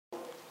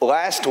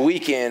last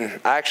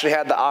weekend, I actually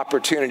had the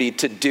opportunity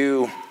to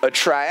do a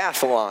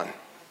triathlon.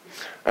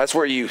 That's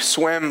where you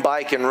swim,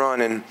 bike, and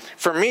run. And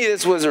for me,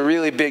 this was a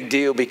really big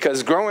deal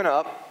because growing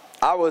up,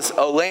 I was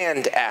a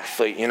land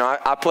athlete. You know,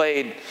 I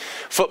played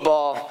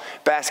football,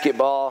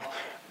 basketball,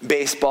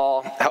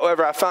 baseball.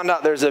 However, I found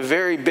out there's a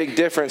very big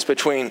difference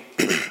between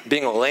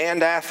being a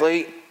land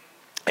athlete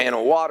and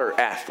a water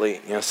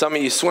athlete. You know, some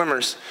of you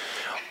swimmers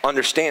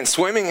understand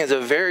swimming is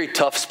a very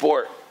tough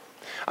sport.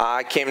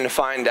 I came to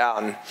find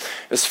out, and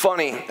it's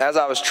funny, as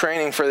I was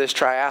training for this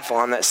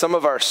triathlon, that some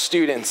of our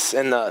students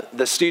in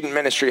the student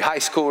ministry, high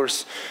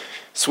schoolers,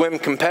 swim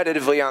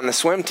competitively on the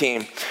swim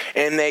team,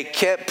 and they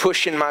kept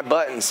pushing my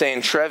button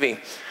saying, Trevi,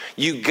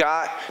 you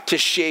got to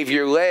shave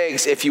your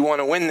legs if you want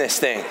to win this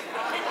thing.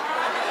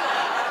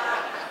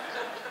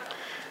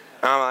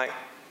 I'm like,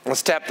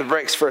 let's tap the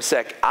brakes for a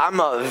sec. I'm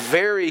a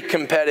very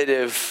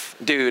competitive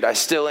dude. I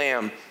still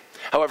am.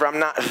 However, I'm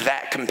not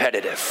that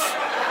competitive.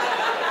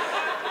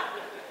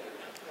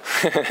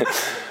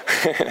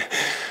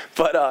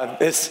 But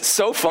it's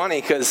so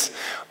funny because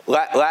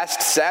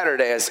last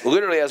Saturday, as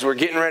we're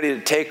getting ready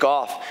to take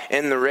off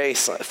in the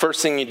race,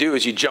 first thing you do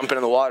is you jump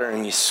into the water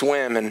and you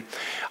swim. And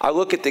I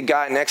look at the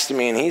guy next to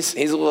me, and he's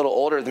a little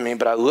older than me,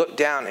 but I look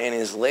down and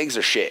his legs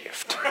are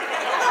shaved.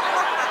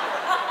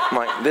 I'm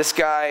like, this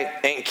guy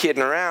ain't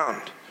kidding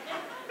around.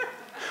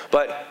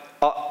 But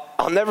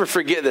I'll never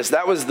forget this.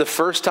 That was the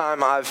first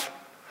time I've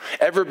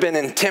ever been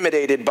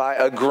intimidated by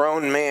a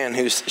grown man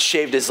who's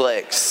shaved his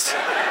legs.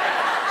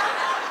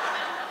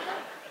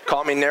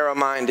 Call me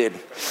narrow-minded.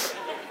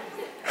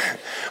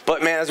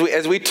 But man,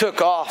 as we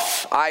took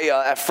off,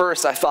 at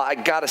first I thought I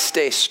gotta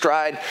stay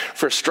stride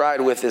for stride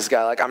with this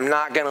guy. Like, I'm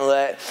not gonna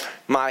let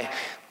my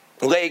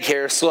leg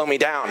hair slow me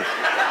down.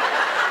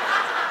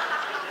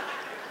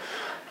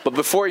 But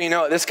before you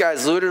know it, this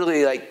guy's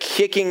literally like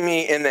kicking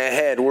me in the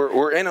head.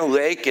 We're in a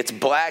lake, it's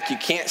black, you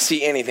can't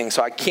see anything.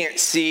 So I can't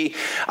see,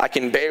 I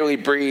can barely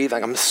breathe,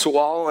 like I'm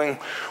swallowing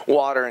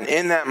water. And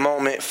in that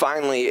moment,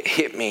 finally it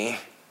hit me.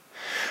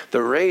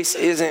 The race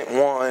isn't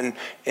won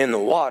in the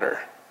water.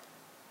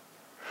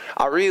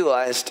 I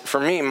realized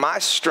for me, my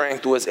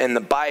strength was in the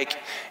bike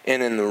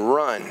and in the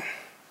run.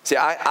 See,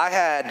 I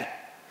had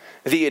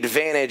the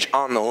advantage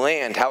on the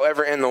land.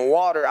 However, in the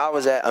water, I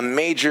was at a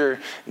major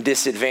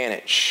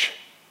disadvantage.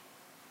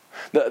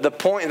 The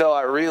point, though,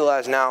 I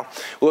realize now,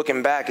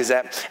 looking back, is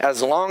that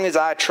as long as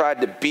I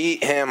tried to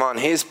beat him on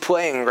his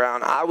playing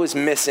ground, I was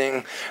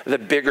missing the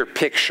bigger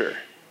picture.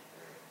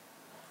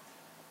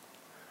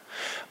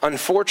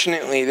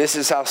 Unfortunately, this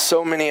is how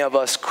so many of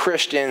us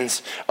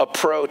Christians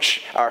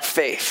approach our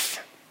faith.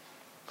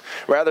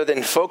 Rather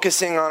than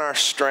focusing on our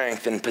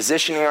strength and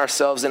positioning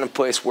ourselves in a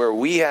place where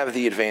we have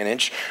the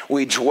advantage,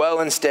 we dwell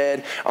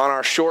instead on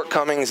our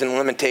shortcomings and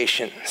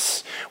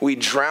limitations. We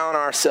drown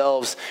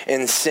ourselves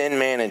in sin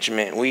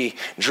management. We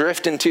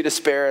drift into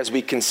despair as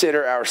we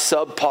consider our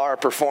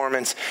subpar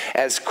performance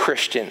as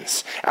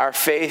Christians. Our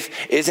faith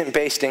isn't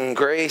based in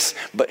grace,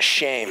 but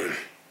shame.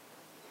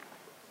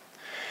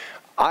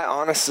 I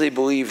honestly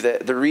believe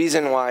that the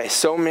reason why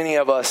so many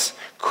of us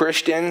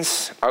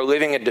Christians are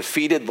living a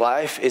defeated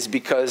life is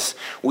because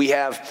we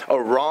have a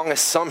wrong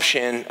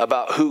assumption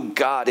about who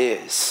God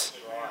is.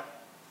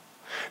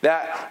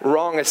 That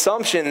wrong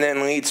assumption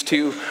then leads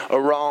to a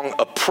wrong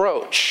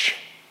approach.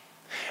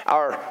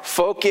 Our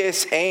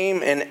focus,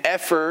 aim, and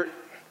effort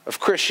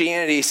of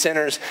Christianity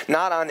centers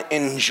not on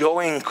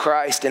enjoying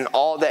Christ and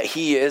all that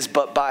he is,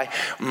 but by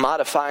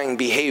modifying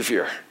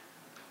behavior.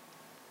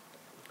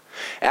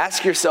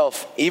 Ask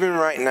yourself, even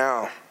right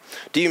now,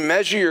 do you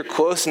measure your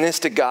closeness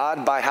to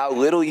God by how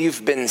little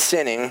you've been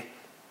sinning,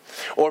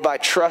 or by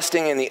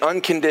trusting in the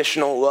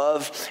unconditional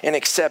love and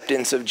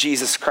acceptance of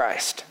Jesus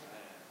Christ?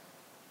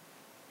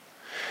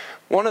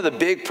 One of the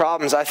big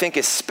problems, I think,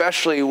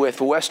 especially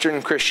with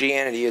Western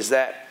Christianity, is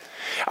that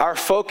our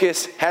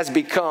focus has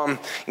become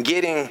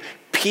getting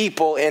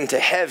people into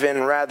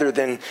heaven rather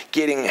than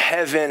getting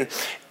heaven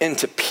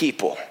into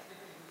people.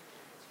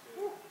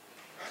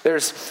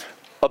 There's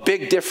a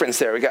big difference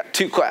there. We got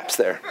 2 claps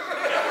there.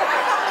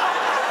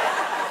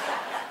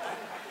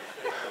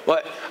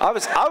 But I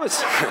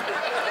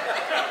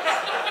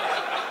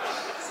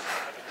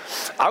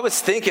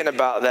was thinking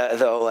about that,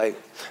 though, like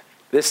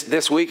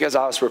this week as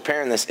I was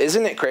preparing this.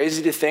 Isn't it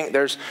crazy to think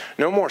there's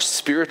no more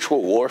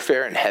spiritual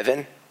warfare in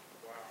heaven?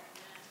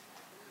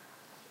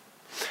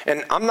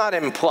 And I'm not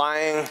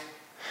implying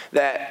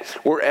that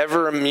we're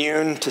ever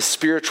immune to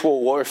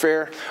spiritual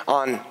warfare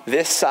on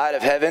this side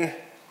of heaven.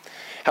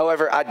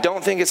 However, I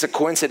don't think it's a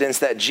coincidence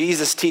that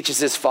Jesus teaches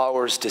his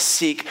followers to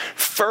seek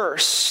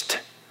first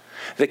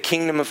the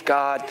kingdom of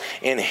God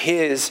and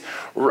his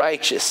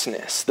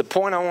righteousness. The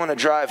point I want to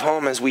drive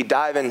home as we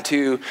dive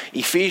into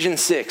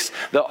Ephesians 6,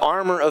 the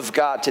armor of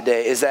God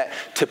today, is that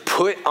to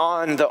put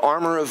on the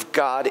armor of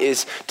God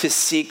is to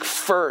seek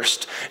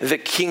first the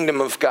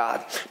kingdom of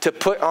God. To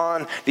put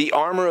on the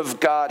armor of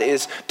God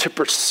is to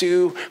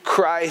pursue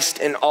Christ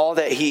and all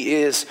that he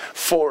is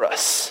for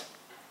us.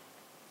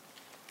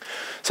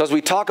 So as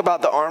we talk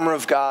about the armor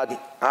of God,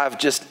 I have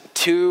just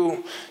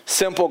two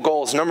simple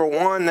goals. Number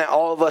one, that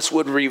all of us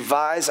would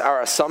revise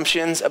our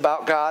assumptions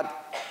about God.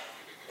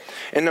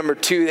 And number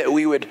two, that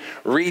we would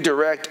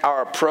redirect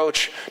our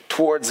approach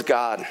towards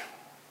God.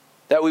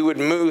 That we would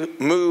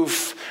move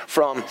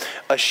from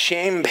a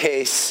shame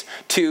base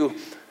to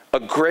a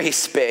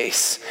grace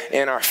base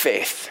in our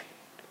faith.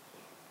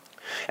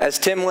 As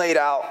Tim laid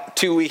out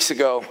 2 weeks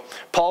ago,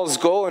 Paul's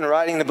goal in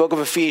writing the book of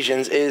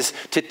Ephesians is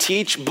to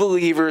teach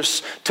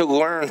believers to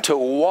learn to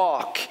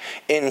walk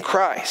in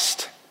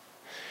Christ.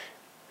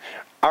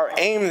 Our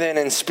aim then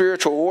in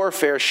spiritual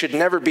warfare should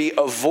never be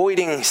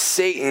avoiding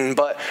Satan,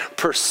 but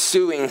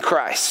pursuing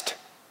Christ.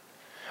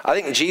 I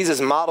think Jesus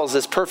models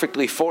this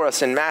perfectly for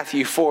us in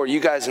Matthew 4.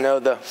 You guys know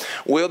the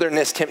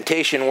wilderness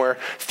temptation where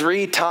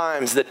 3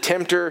 times the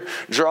tempter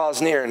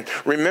draws near. And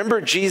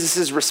remember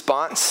Jesus'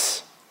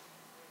 response?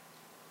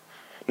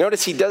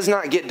 Notice he does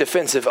not get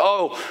defensive.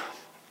 Oh,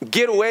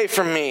 get away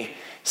from me,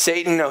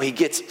 Satan. No, he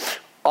gets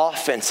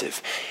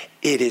offensive.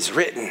 It is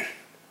written,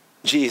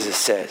 Jesus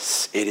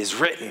says. It is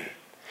written.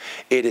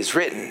 It is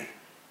written.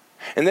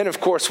 And then,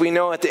 of course, we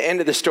know at the end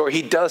of the story,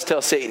 he does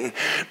tell Satan,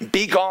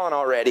 be gone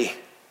already.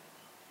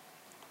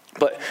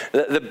 But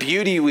the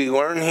beauty we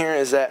learn here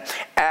is that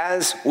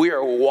as we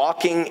are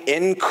walking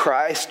in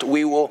Christ,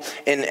 we will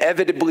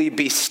inevitably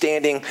be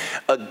standing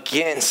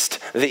against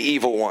the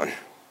evil one.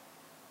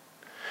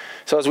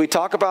 So as we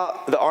talk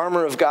about the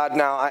armor of God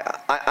now,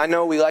 I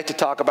know we like to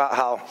talk about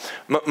how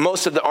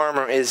most of the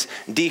armor is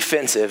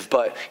defensive,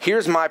 but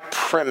here's my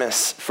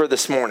premise for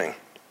this morning.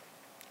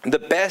 The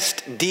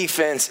best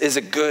defense is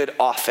a good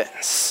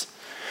offense.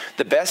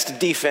 The best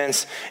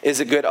defense is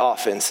a good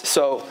offense.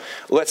 So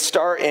let's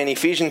start in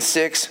Ephesians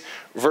 6,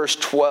 verse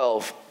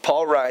 12.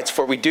 Paul writes,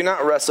 for we do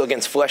not wrestle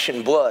against flesh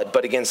and blood,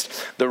 but against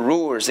the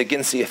rulers,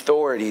 against the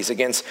authorities,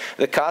 against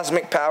the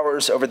cosmic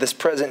powers over this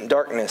present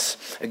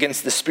darkness,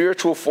 against the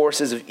spiritual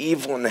forces of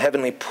evil in the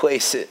heavenly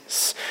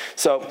places.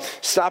 So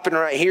stopping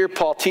right here,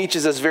 Paul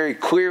teaches us very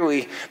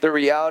clearly the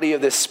reality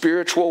of this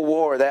spiritual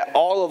war that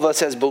all of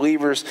us as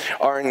believers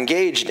are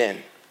engaged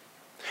in.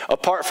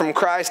 Apart from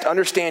Christ,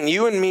 understand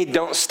you and me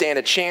don't stand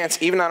a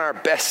chance, even on our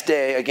best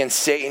day, against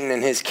Satan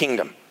and his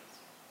kingdom.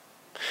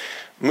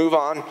 Move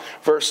on.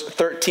 Verse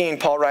 13,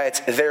 Paul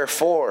writes,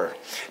 therefore,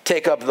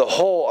 take up the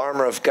whole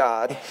armor of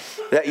God,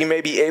 that you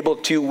may be able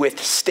to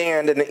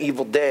withstand in the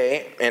evil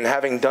day, and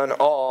having done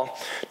all,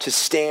 to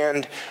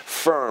stand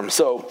firm.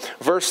 So,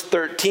 verse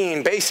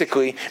 13,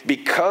 basically,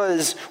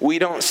 because we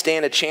don't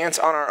stand a chance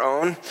on our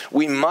own,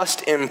 we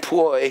must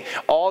employ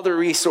all the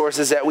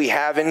resources that we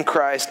have in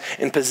Christ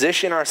and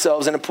position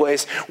ourselves in a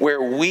place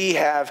where we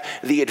have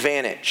the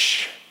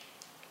advantage.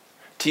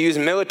 To use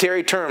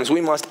military terms,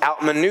 we must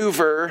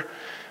outmaneuver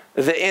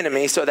the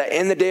enemy so that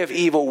in the day of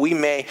evil we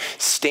may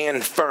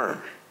stand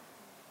firm.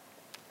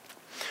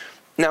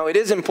 Now, it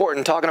is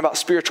important, talking about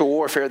spiritual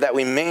warfare, that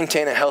we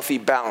maintain a healthy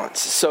balance.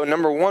 So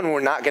number one, we're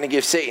not going to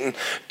give Satan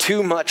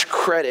too much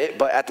credit,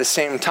 but at the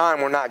same time,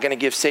 we're not going to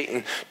give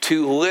Satan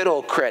too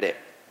little credit.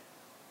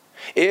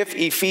 If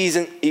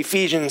Ephesians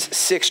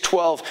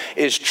 6:12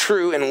 is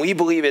true, and we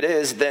believe it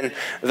is, then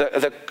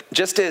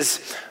just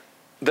as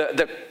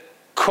the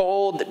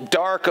cold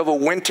dark of a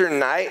winter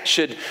night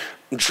should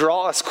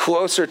draw us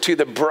closer to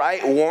the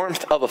bright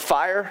warmth of a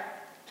fire,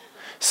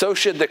 so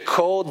should the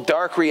cold,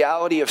 dark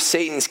reality of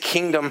Satan's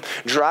kingdom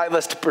drive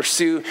us to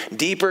pursue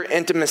deeper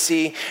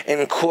intimacy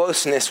and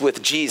closeness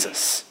with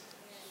Jesus.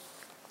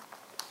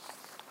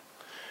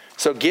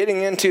 So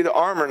getting into the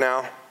armor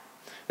now,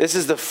 this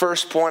is the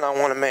first point I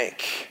want to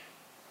make.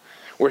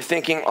 We're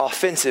thinking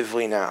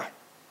offensively now.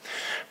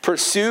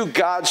 Pursue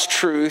God's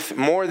truth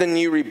more than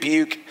you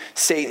rebuke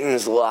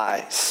Satan's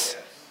lies.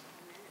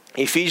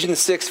 Ephesians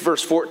 6,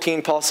 verse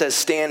 14, Paul says,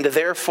 stand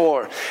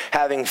therefore,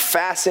 having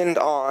fastened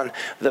on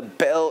the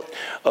belt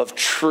of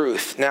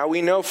truth. Now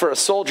we know for a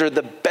soldier,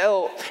 the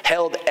belt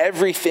held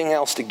everything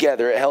else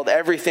together. It held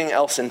everything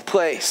else in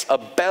place. A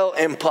belt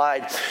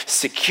implied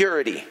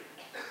security.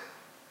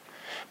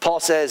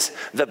 Paul says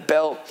the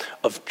belt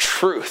of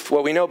truth.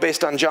 Well, we know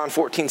based on John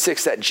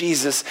 14:6 that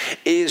Jesus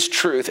is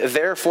truth.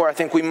 Therefore, I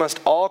think we must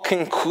all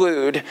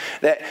conclude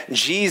that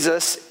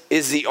Jesus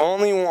is the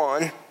only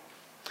one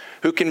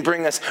who can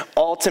bring us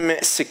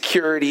ultimate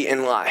security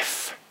in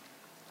life.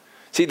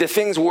 See, the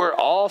things we're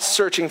all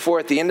searching for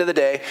at the end of the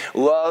day,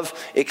 love,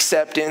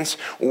 acceptance,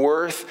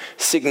 worth,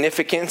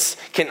 significance,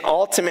 can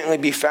ultimately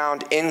be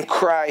found in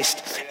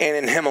Christ and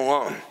in Him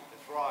alone.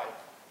 That's right.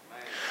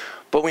 Amen.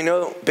 But we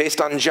know based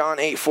on John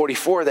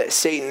 8:44 that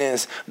Satan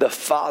is the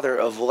father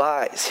of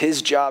lies.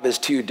 His job is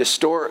to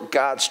distort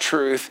God's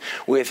truth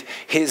with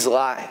his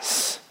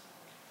lies.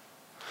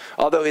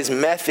 Although his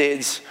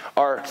methods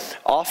are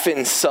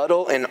often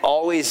subtle and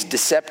always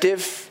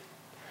deceptive,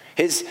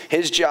 his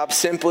job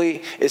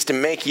simply is to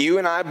make you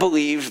and I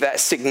believe that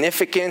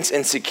significance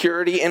and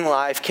security in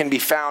life can be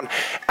found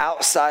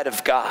outside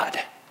of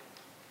God.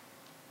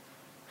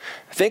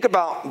 Think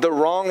about the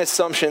wrong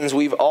assumptions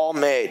we've all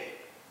made.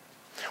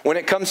 When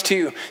it comes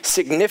to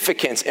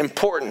significance,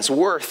 importance,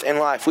 worth in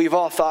life, we've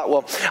all thought,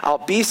 well,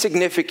 I'll be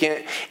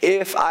significant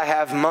if I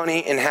have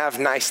money and have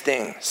nice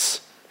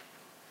things.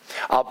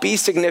 I'll be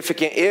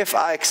significant if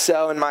I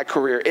excel in my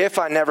career, if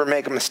I never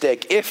make a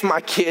mistake, if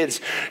my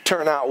kids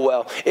turn out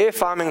well,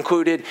 if I'm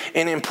included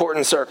in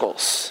important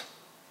circles.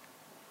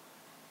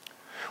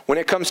 When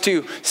it comes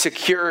to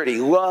security,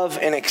 love,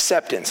 and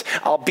acceptance,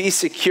 I'll be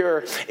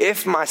secure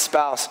if my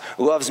spouse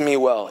loves me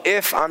well,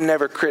 if I'm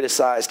never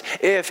criticized,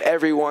 if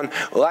everyone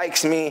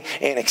likes me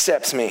and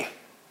accepts me.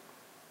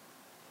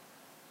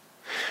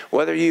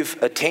 Whether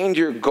you've attained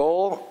your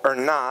goal or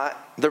not,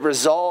 the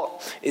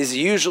result is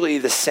usually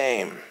the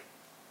same.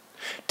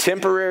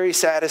 Temporary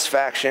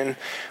satisfaction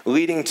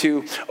leading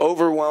to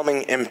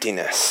overwhelming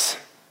emptiness.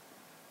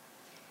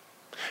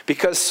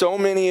 Because so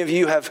many of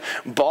you have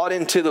bought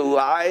into the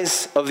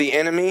lies of the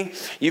enemy,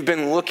 you've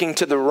been looking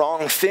to the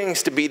wrong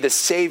things to be the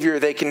savior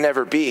they can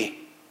never be.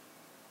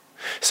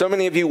 So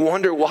many of you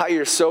wonder why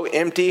you're so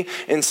empty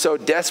and so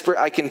desperate.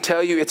 I can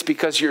tell you it's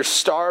because you're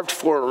starved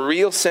for a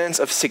real sense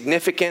of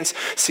significance,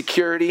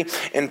 security,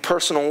 and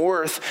personal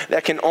worth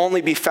that can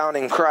only be found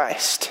in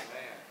Christ.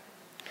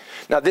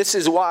 Now, this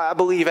is why I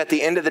believe at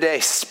the end of the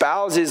day,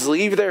 spouses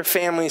leave their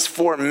families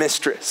for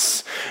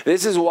mistress.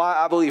 This is why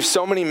I believe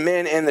so many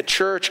men in the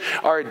church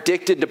are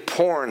addicted to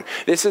porn.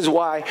 This is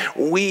why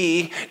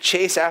we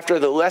chase after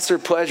the lesser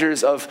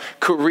pleasures of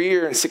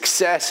career and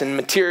success and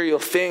material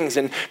things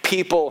and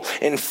people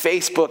and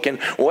Facebook and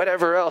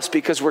whatever else,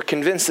 because we're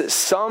convinced that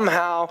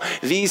somehow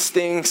these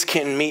things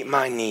can meet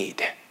my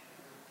need.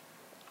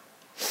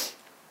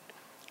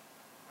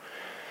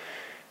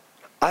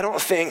 I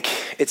don't think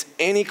it's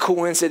any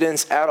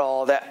coincidence at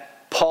all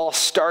that Paul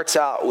starts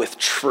out with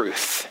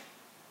truth.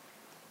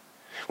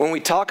 When we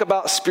talk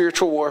about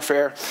spiritual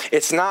warfare,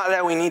 it's not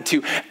that we need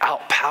to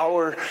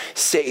outpower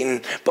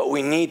Satan, but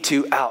we need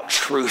to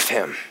out-truth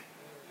him.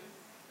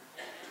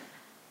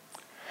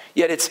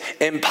 Yet it's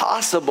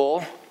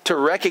impossible to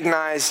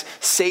recognize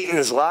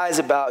Satan's lies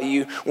about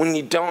you when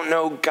you don't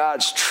know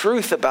God's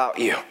truth about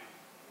you.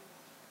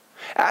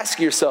 Ask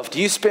yourself, do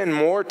you spend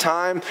more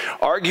time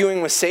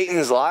arguing with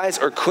Satan's lies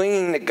or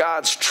clinging to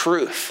God's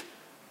truth?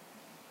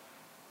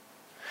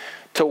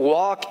 To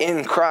walk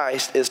in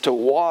Christ is to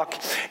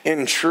walk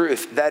in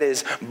truth. That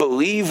is,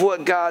 believe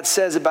what God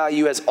says about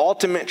you as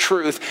ultimate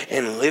truth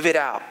and live it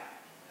out.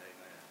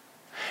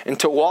 And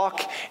to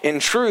walk in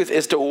truth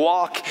is to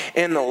walk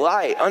in the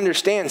light.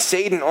 Understand,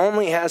 Satan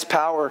only has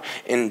power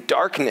in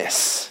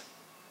darkness.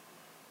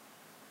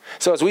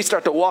 So as we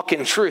start to walk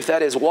in truth,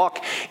 that is,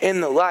 walk in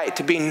the light,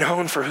 to be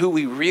known for who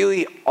we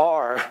really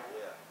are,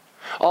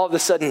 all of a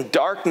sudden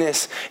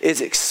darkness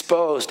is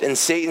exposed and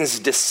Satan's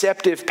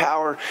deceptive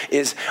power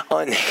is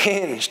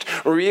unhinged.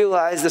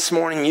 Realize this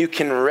morning you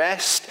can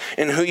rest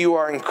in who you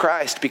are in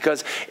Christ,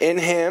 because in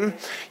him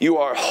you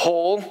are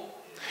whole,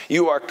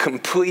 you are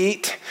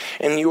complete,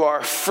 and you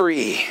are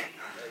free.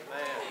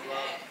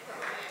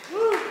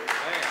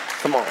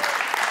 Come on.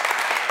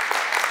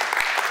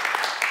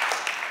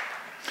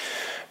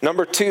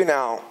 Number 2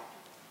 now,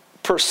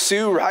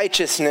 pursue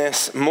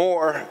righteousness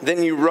more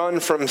than you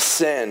run from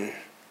sin.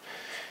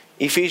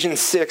 Ephesians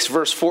 6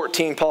 verse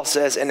 14, Paul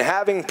says, and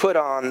having put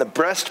on the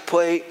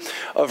breastplate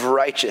of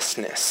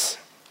righteousness.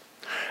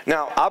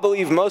 Now, I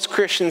believe most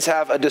Christians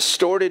have a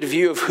distorted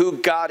view of who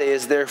God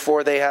is,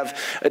 therefore they have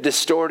a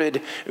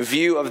distorted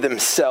view of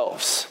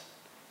themselves.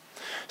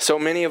 So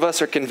many of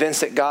us are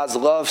convinced that God's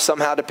love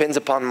somehow depends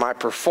upon my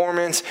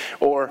performance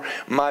or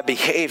my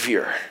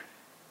behavior.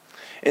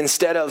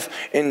 Instead of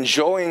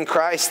enjoying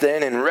Christ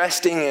then and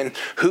resting in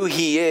who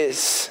he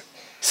is,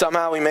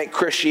 somehow we make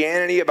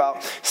Christianity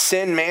about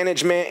sin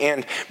management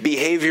and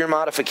behavior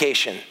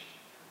modification.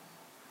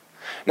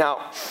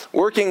 Now,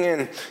 working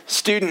in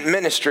student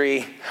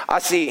ministry, I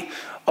see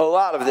a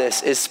lot of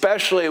this,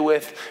 especially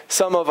with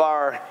some of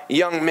our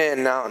young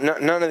men. Now,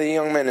 none of the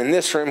young men in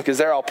this room, because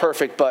they're all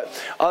perfect, but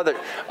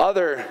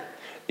other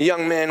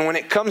young men, when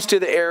it comes to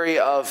the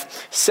area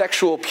of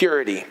sexual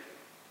purity,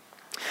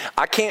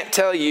 I can't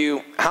tell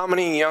you how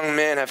many young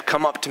men have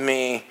come up to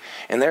me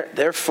and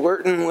they're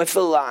flirting with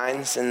the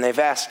lines, and they've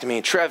asked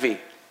me, Trevi,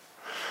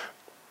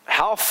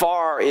 how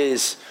far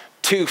is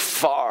too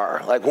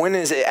far? Like, when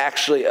is it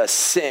actually a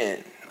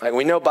sin? Like,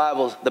 we know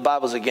the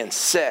Bible's against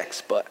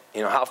sex, but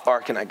how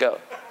far can I go?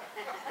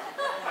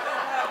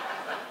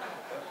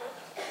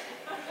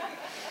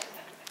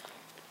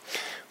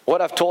 What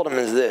I've told them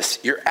is this: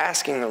 you're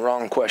asking the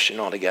wrong question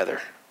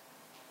altogether.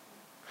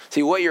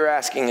 See, what you're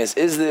asking is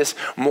this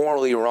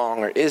morally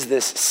wrong, or is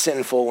this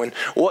sinful? When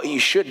what you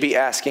should be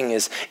asking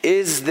is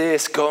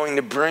this going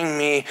to bring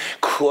me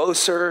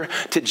closer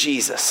to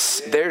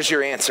Jesus? There's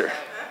your answer.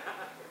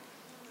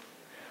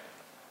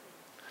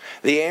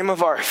 The aim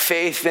of our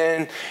faith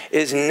then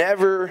is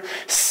never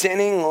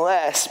sinning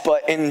less,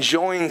 but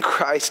enjoying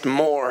Christ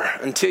more.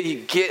 Until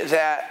you get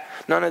that,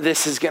 none of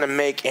this is going to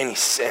make any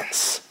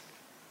sense.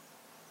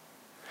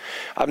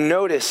 I've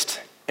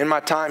noticed in my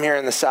time here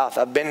in the South,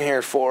 I've been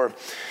here for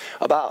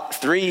about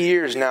 3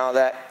 years now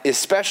that,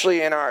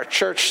 especially in our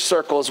church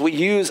circles, we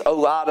use a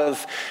lot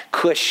of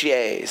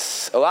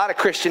cliches, a lot of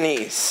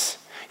Christianese.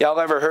 Y'all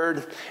ever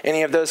heard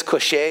any of those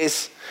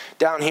cliches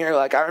down here?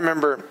 Like, I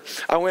remember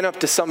I went up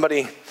to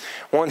somebody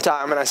one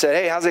time and I said,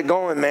 "Hey, how's it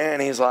going, man?"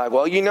 And he's like,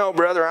 "Well, you know,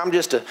 brother, I'm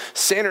just a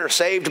sinner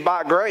saved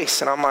by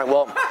grace." And I'm like,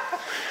 "Well,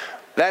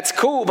 that's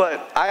cool,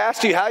 but I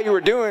asked you how you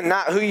were doing,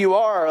 not who you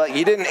are. Like,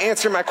 you didn't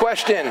answer my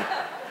question."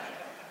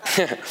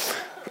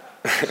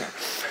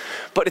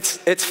 But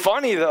it's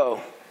funny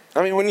though.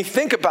 I mean, when you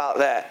think about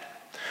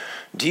that,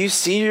 do you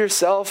see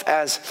yourself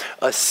as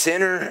a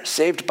sinner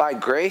saved by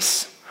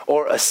grace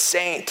or a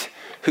saint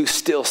who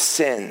still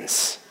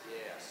sins?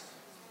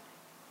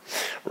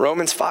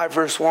 Romans 5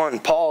 verse 1,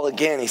 Paul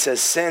again, he says,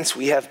 "Since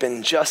we have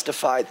been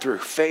justified through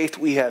faith,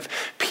 we have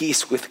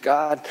peace with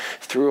God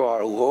through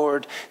our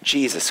Lord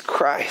Jesus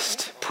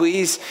Christ."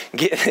 Please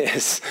get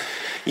this.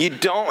 You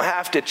don't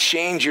have to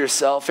change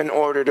yourself in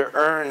order to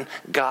earn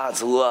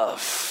God's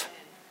love.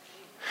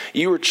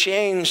 You were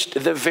changed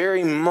the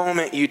very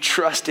moment you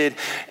trusted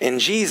in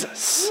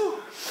Jesus.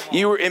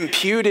 You were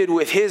imputed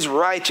with his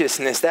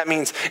righteousness. That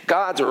means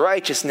God's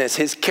righteousness,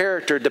 his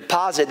character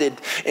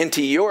deposited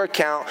into your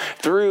account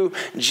through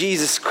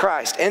Jesus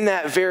Christ. In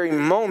that very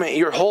moment,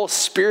 your whole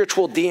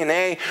spiritual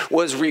DNA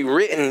was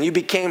rewritten. You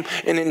became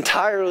an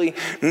entirely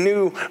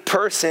new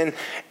person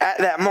at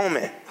that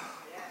moment.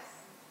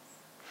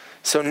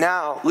 So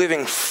now,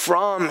 living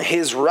from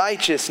his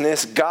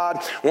righteousness,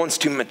 God wants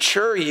to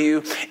mature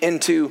you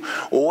into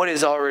what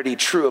is already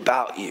true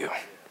about you.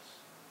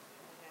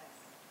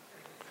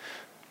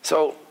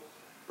 So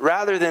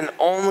rather than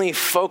only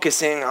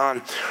focusing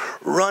on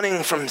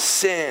running from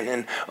sin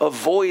and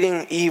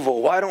avoiding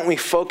evil, why don't we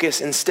focus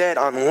instead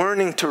on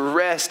learning to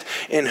rest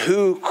in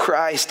who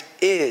Christ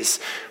is?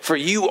 For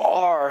you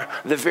are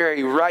the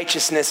very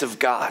righteousness of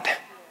God.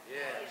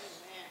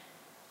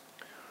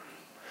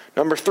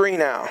 Number 3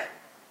 now.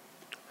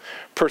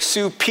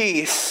 Pursue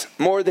peace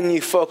more than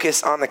you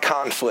focus on the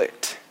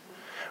conflict.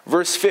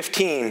 Verse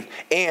 15,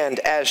 "And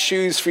as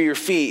shoes for your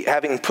feet,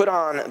 having put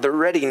on the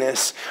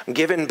readiness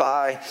given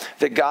by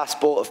the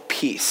gospel of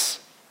peace."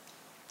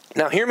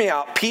 Now hear me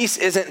out. Peace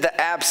isn't the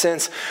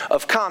absence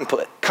of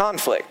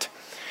conflict.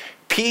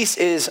 Peace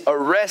is a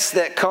rest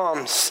that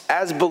comes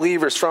as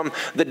believers from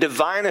the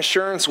divine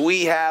assurance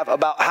we have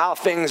about how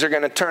things are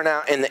going to turn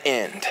out in the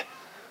end.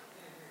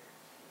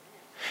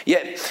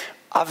 Yet,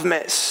 I've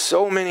met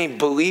so many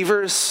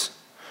believers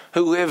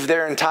who live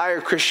their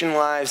entire Christian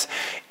lives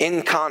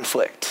in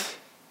conflict.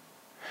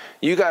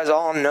 You guys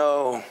all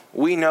know,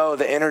 we know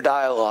the inner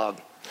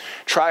dialogue.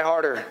 Try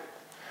harder,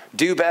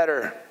 do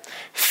better,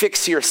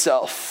 fix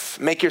yourself,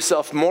 make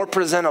yourself more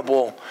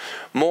presentable,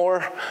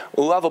 more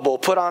lovable,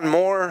 put on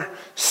more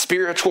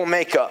spiritual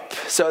makeup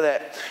so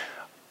that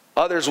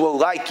others will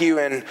like you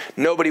and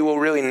nobody will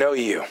really know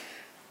you.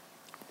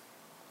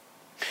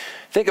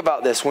 Think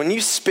about this. When you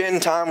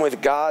spend time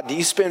with God, do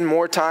you spend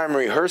more time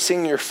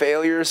rehearsing your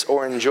failures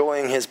or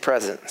enjoying his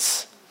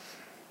presence?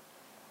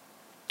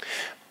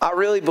 I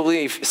really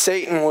believe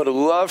Satan would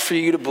love for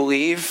you to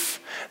believe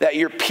that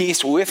your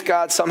peace with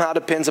God somehow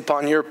depends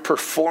upon your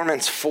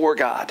performance for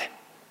God.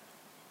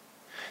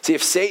 See,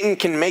 if Satan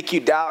can make you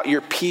doubt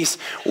your peace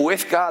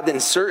with God, then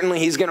certainly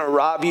he's going to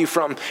rob you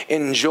from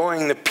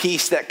enjoying the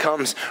peace that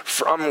comes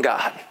from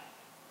God.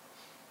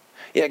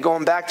 Yeah,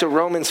 going back to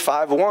Romans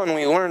 5:1,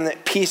 we learn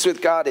that peace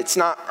with God, it's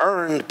not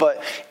earned,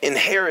 but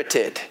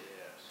inherited.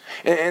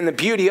 And the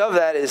beauty of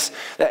that is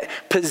that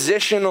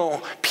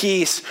positional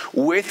peace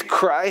with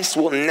Christ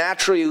will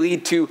naturally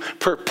lead to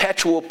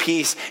perpetual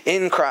peace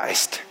in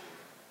Christ.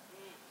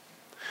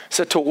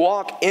 So to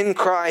walk in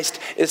Christ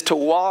is to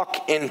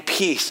walk in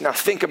peace. Now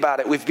think about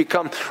it. We've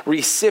become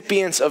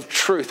recipients of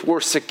truth. We're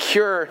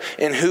secure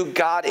in who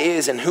God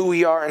is and who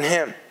we are in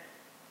him.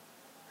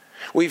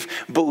 We've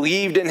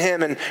believed in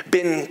him and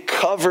been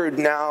covered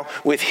now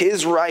with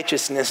his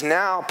righteousness.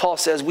 Now, Paul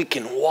says we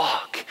can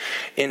walk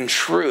in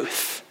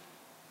truth.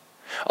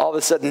 All of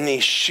a sudden,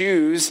 these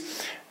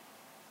shoes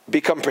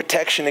become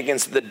protection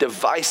against the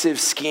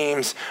divisive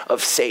schemes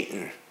of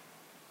Satan.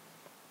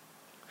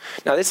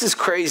 Now, this is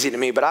crazy to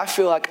me, but I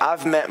feel like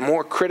I've met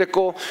more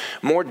critical,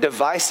 more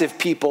divisive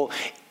people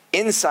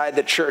inside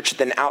the church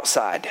than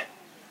outside.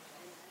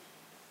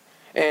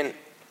 And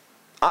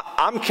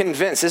I'm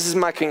convinced, this is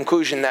my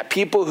conclusion, that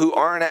people who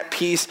aren't at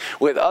peace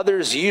with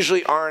others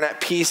usually aren't at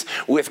peace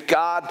with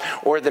God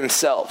or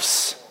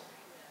themselves.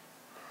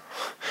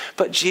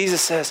 But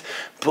Jesus says,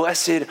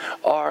 "Blessed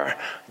are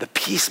the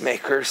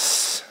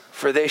peacemakers,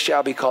 for they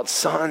shall be called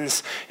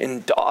sons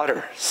and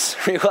daughters."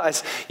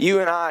 Realize you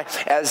and I,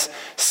 as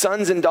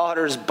sons and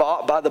daughters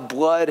bought by the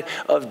blood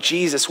of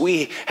Jesus,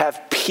 we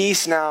have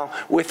peace now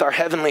with our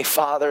Heavenly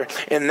Father,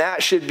 and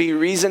that should be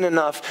reason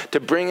enough to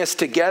bring us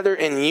together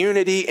in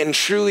unity and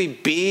truly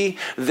be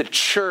the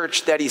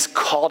church that he's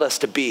called us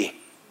to be.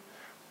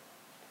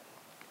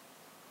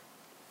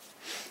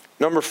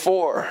 Number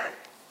 4.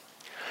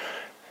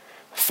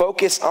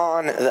 Focus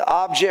on the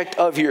object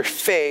of your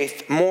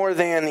faith more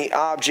than the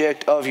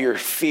object of your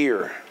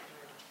fear.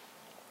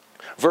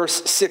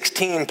 Verse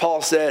 16,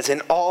 Paul says,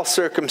 in all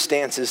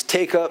circumstances,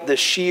 take up the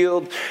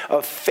shield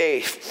of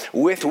faith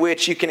with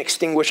which you can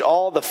extinguish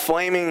all the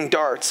flaming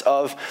darts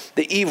of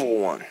the evil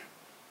one.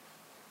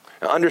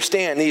 Now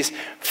understand, these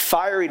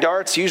fiery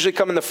darts usually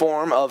come in the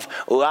form of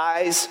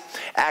lies,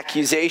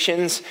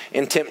 accusations,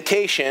 and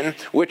temptation,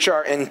 which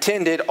are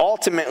intended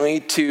ultimately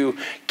to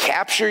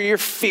capture your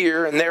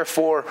fear and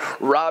therefore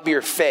rob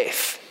your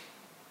faith.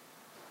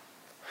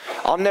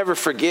 I'll never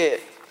forget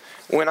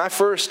when I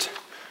first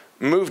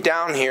moved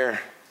down here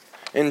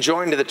and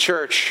joined the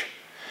church.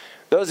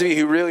 Those of you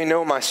who really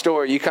know my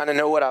story, you kind of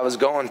know what I was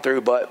going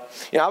through. But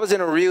I was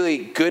in a really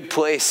good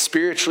place,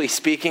 spiritually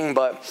speaking,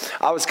 but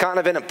I was kind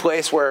of in a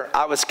place where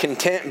I was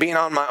content being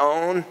on my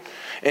own,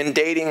 and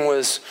dating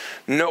was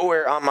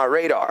nowhere on my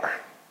radar.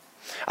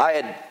 I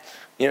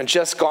had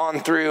just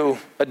gone through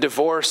a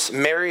divorce,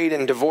 married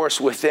and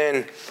divorced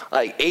within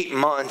like 8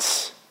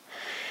 months.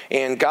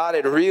 And God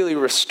had really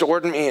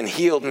restored me and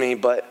healed me.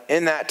 But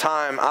in that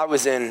time, I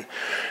was in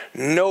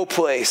no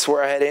place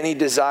where I had any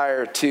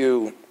desire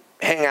to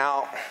hang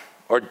out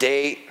or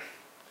date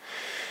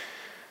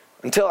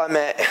until I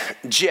met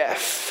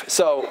Jeff.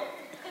 So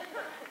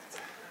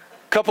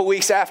a couple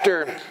weeks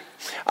after,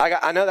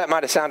 I know that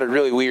might have sounded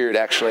really weird,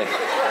 actually.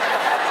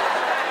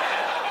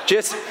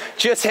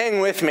 Just hang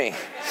with me.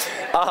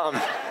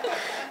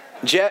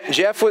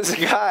 Jeff was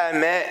the guy I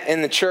met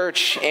in the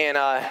church, and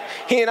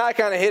he and I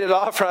kind of hit it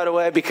off right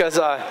away because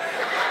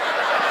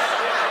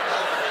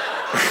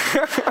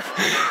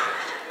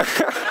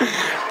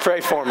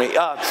pray for me,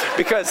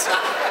 because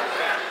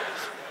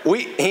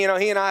he and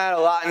I had a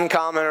lot in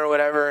common or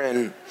whatever.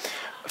 And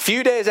a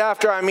few days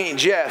after I meet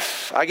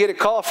Jeff, I get a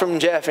call from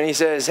Jeff, and he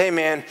says, hey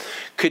man,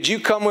 could you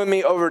come with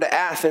me over to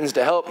Athens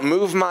to help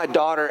move my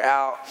daughter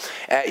out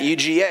at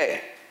UGA?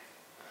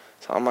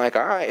 So I'm like,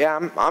 all right,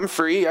 yeah, I'm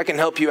free. I can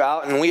help you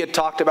out. And we had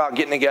talked about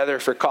getting together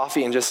for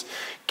coffee and just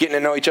getting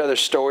to know each other's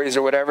stories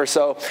or whatever.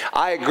 So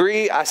I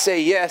agree. I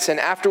say yes. And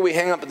after we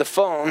hang up the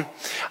phone,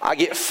 I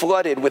get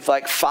flooded with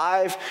like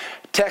 5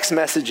 text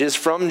messages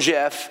from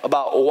Jeff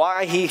about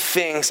why he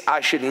thinks I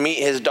should meet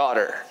his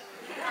daughter.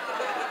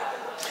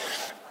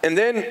 And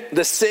then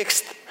the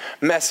 6th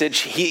message,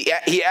 he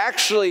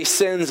actually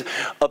sends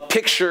a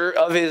picture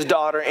of his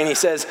daughter, and he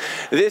says,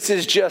 this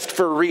is just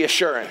for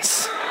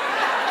reassurance.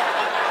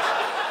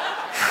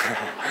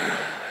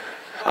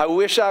 I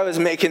wish I was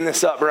making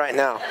this up right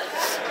now.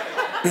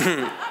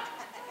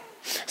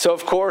 So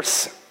of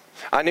course,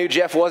 I knew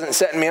Jeff wasn't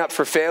setting me up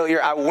for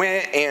failure. I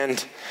went,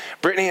 and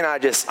Brittany and I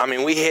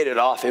we hit it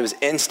off. It was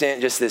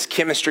instant, just this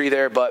chemistry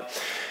there.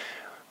 But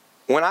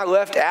when I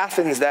left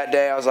Athens that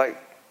day, I was like,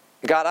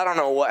 God, I don't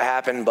know what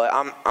happened, but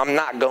I'm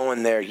not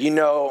going there.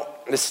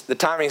 The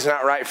timing's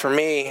not right for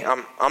me.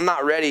 I'm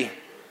not ready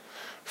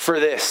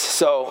for this.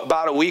 So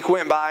about a week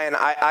went by, and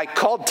I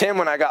called Tim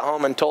when I got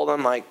home and told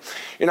him, like,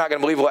 you're not going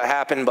to believe what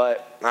happened,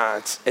 but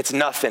it's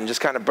nothing.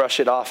 Just kind of brush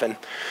it off. And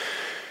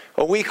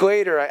a week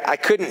later, I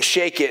couldn't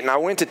shake it, and I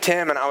went to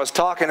Tim, and I was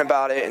talking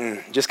about it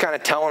and just kind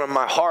of telling him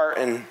my heart,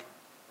 and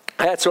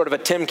I had sort of a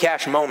Tim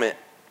Cash moment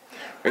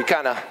where he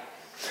kind of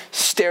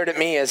stared at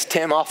me, as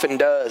Tim often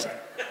does.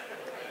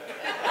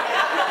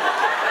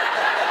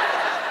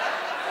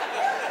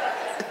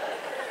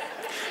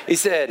 He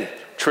said,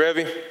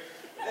 Trevi,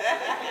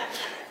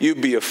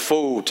 you'd be a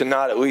fool to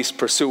not at least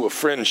pursue a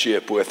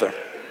friendship with her.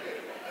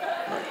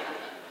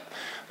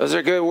 Those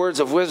are good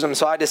words of wisdom.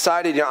 So I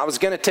decided, I was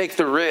going to take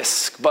the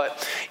risk.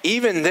 But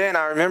even then,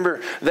 I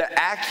remember the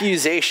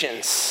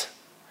accusations.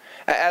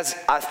 As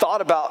I thought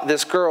about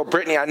this girl,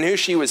 Brittany, I knew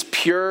she was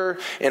pure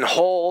and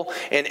whole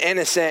and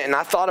innocent. And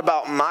I thought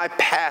about my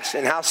past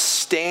and how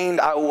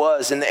stained I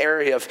was in the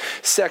area of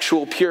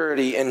sexual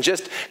purity and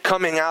just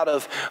coming out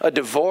of a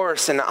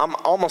divorce. And I'm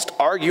almost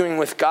arguing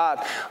with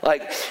God,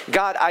 like,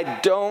 God, I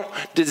don't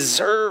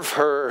deserve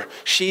her.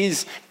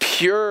 She's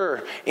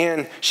pure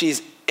and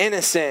she's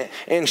innocent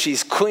and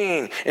she's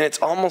clean. And it's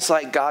almost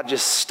like God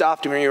just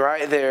stopped me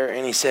right there,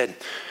 and he said,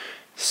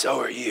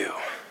 so are you.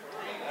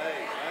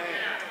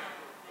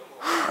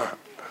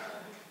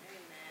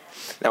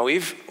 Now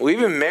we've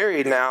been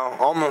married now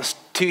almost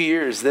 2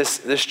 years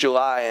this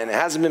July, and it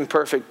hasn't been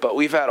perfect, but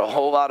we've had a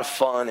whole lot of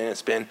fun, and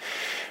it's been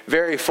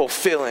very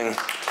fulfilling.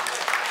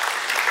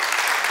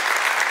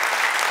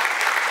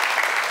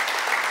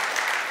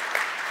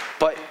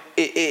 But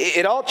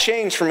it all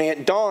changed for me.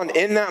 It dawned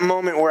in that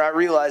moment where I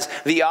realized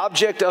the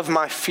object of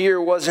my fear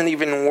wasn't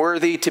even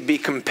worthy to be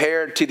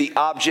compared to the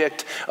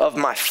object of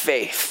my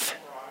faith.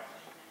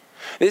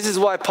 This is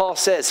why Paul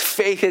says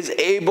faith is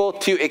able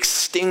to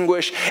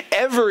extinguish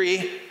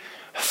every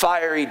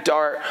fiery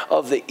dart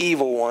of the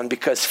evil one,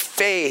 because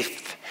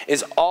faith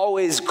is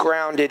always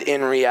grounded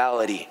in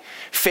reality.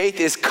 Faith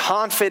is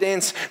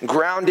confidence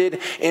grounded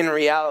in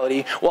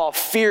reality, while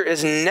fear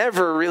is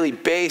never really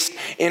based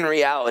in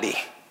reality.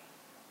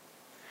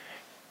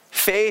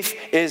 Faith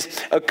is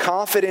a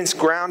confidence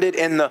grounded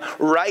in the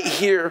right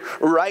here,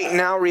 right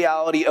now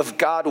reality of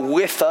God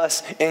with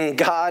us and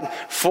God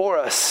for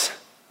us.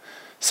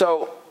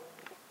 So,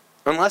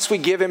 unless we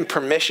give him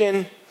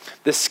permission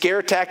The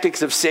scare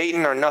tactics of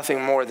Satan are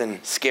nothing more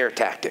than scare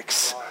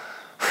tactics.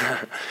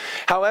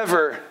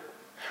 However,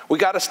 we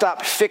got to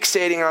stop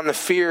fixating on the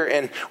fear,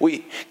 and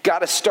we got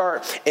to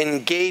start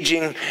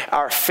engaging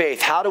our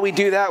faith. How do we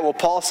do that? Well,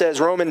 Paul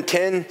says, Romans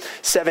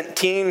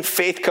 10:17,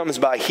 faith comes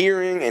by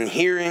hearing, and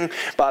hearing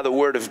by the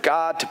word of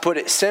God. To put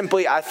it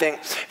simply, I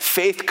think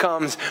faith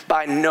comes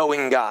by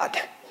knowing God.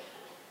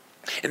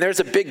 And there's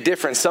a big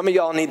difference. Some of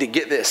y'all need to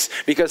get this,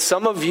 because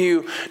some of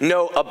you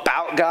know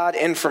about God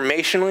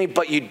informationally,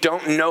 but you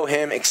don't know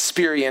him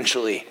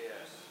experientially.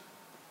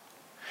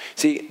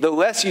 See, the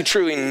less you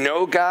truly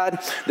know God,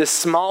 the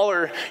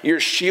smaller your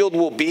shield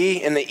will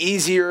be, and the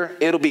easier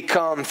it'll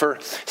become for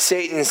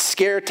Satan's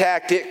scare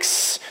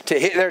tactics to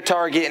hit their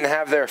target and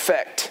have their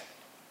effect.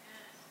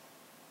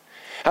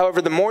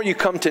 However, the more you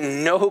come to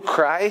know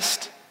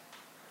Christ,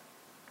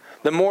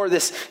 the more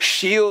this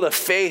shield of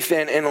faith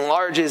then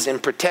enlarges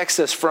and protects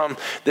us from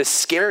the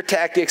scare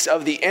tactics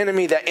of the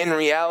enemy that in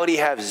reality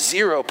have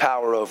zero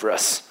power over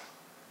us.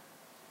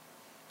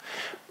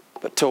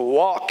 But to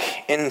walk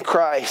in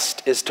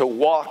Christ is to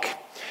walk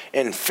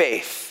in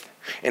faith.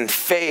 And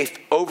faith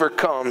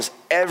overcomes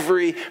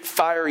every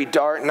fiery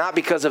dart, not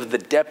because of the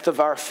depth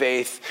of our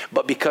faith,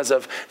 but because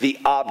of the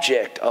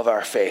object of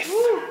our faith.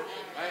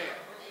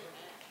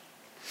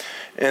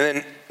 And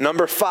then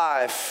number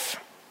 5,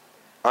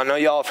 I know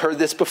y'all have heard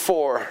this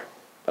before,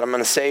 but I'm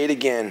going to say it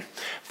again.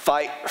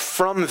 Fight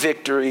from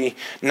victory,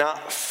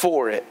 not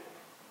for it.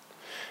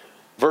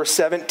 Verse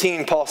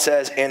 17, Paul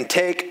says, and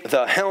take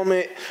the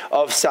helmet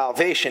of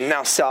salvation.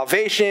 Now,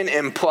 salvation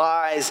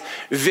implies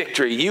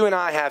victory. You and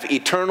I have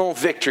eternal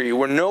victory.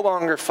 We're no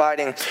longer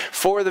fighting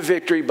for the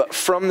victory, but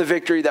from the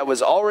victory that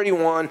was already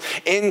won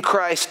in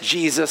Christ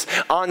Jesus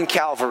on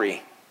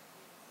Calvary.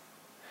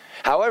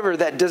 However,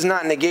 that does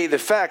not negate the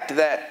fact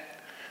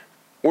that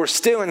we're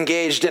still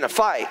engaged in a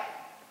fight.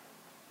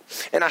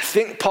 And I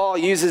think Paul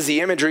uses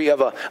the imagery of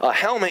a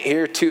helmet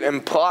here to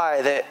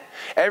imply that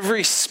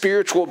every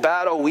spiritual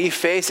battle we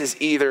face is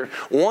either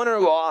won or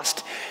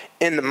lost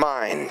in the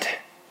mind.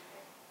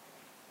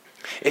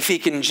 If he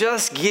can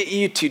just get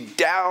you to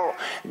doubt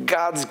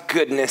God's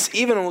goodness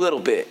even a little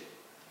bit.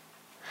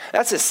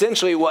 That's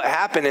essentially what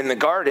happened in the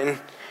garden.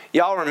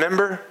 Y'all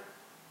remember?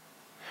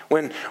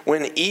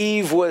 When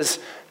Eve was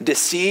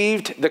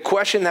deceived, the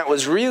question that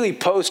was really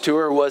posed to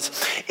her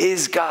was,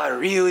 is God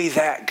really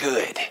that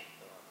good?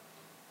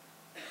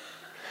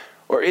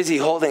 Or is he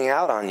holding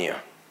out on you?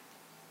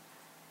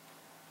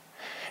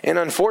 And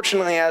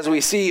unfortunately, as we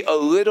see, a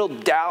little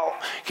doubt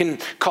can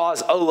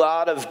cause a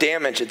lot of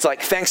damage. It's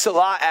like, thanks a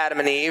lot, Adam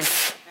and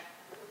Eve.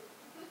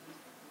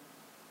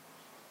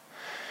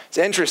 It's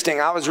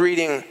interesting. I was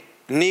reading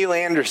Neil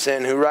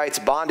Anderson, who writes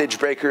Bondage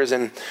Breakers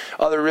and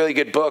other really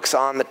good books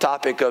on the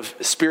topic of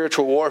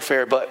spiritual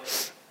warfare,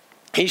 but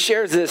he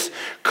shares this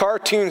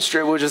cartoon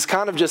strip, which is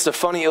kind of just a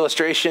funny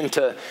illustration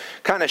to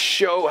kind of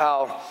show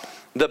how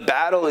the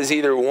battle is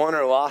either won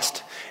or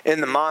lost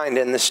in the mind.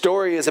 And the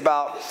story is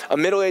about a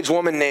middle-aged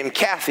woman named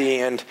Kathy,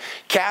 and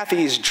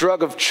Kathy's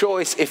drug of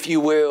choice, if you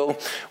will,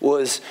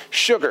 was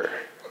sugar.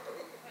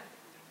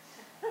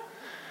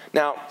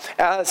 Now,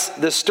 as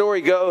the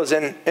story goes,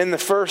 and in the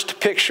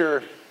first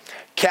picture,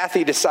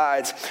 Kathy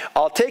decides,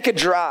 I'll take a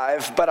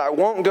drive, but I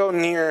won't go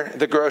near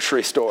the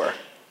grocery store.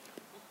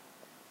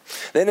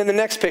 Then in the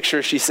next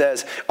picture, she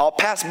says, I'll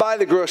pass by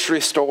the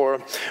grocery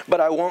store, but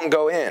I won't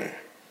go in.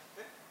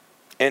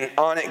 And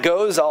on it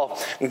goes, I'll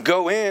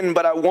go in,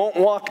 but I won't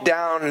walk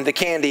down the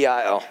candy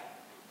aisle.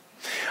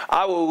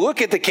 I will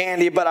look at the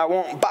candy, but I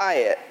won't buy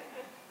it.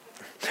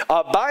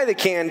 I'll buy the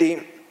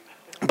candy,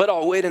 but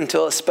I'll wait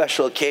until a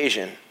special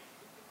occasion.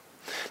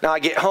 Now I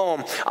get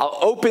home, I'll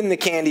open the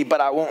candy,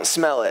 but I won't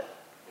smell it.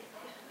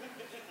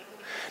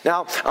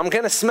 Now I'm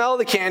going to smell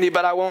the candy,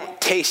 but I won't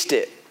taste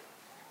it.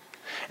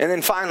 And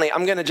then finally,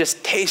 I'm going to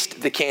just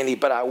taste the candy,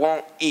 but I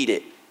won't eat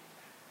it.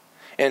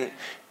 And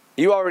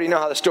you already know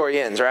how the story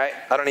ends, right?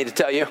 I don't need to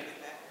tell you.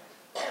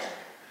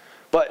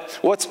 But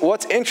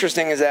what's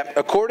interesting is that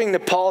according to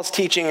Paul's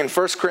teaching in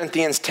 1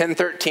 Corinthians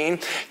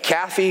 10:13,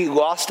 Kathy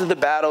lost the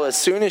battle as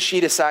soon as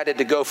she decided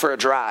to go for a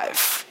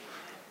drive.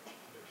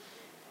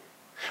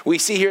 We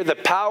see here the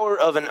power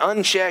of an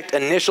unchecked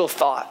initial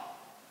thought.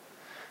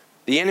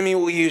 The enemy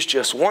will use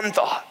just one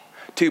thought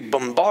to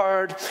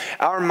bombard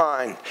our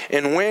mind.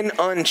 And when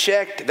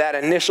unchecked, that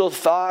initial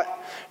thought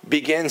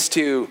begins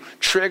to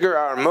trigger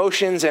our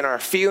emotions and our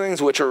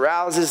feelings, which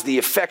arouses the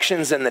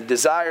affections and the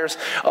desires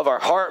of our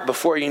heart.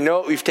 Before you know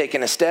it, we've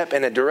taken a step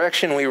in a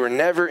direction we were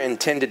never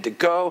intended to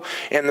go.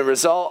 And the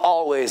result,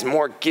 always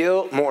more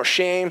guilt, more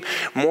shame,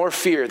 more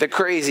fear, the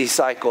crazy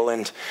cycle.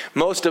 And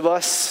most of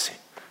us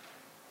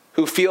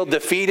who feel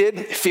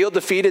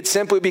defeated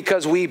simply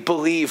because we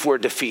believe we're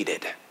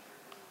defeated.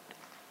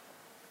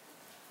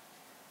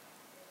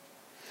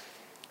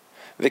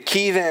 The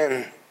key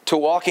then to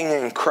walking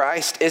in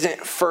Christ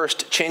isn't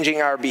first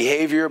changing our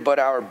behavior, but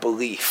our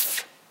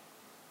belief.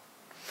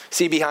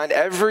 See, behind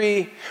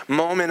every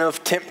moment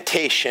of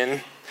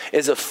temptation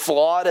is a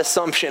flawed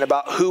assumption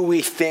about who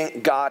we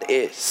think God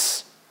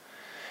is.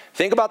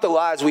 Think about the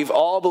lies we've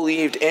all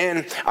believed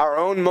in our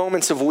own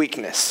moments of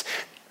weakness.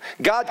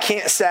 God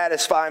can't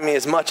satisfy me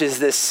as much as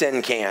this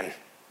sin can.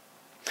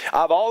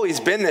 I've always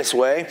been this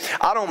way.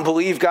 I don't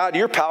believe, God,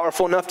 you're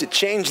powerful enough to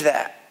change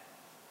that.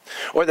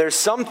 Or there's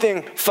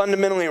something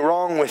fundamentally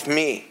wrong with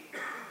me.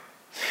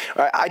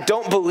 I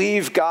don't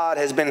believe God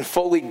has been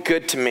fully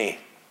good to me.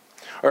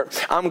 Or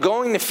I'm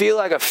going to feel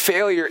like a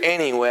failure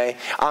anyway.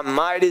 I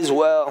might as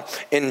well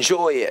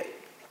enjoy it.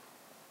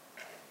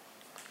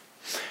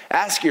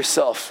 Ask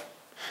yourself,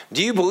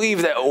 do you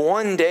believe that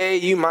one day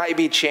you might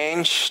be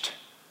changed?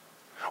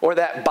 Or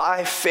that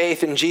by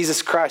faith in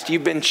Jesus Christ,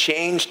 you've been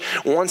changed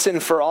once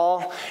and for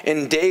all,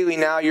 and daily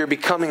now you're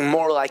becoming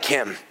more like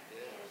him?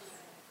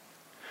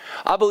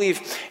 I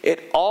believe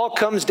it all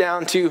comes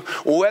down to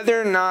whether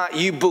or not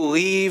you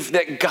believe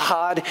that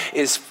God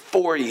is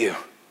for you.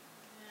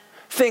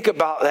 Think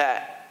about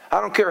that. I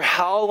don't care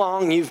how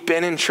long you've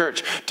been in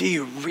church. Do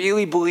you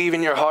really believe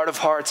in your heart of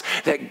hearts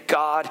that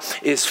God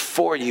is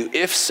for you?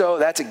 If so,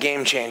 that's a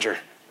game changer.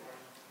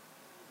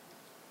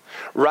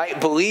 Right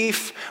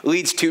belief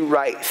leads to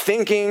right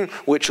thinking,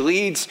 which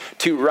leads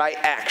to right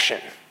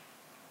action.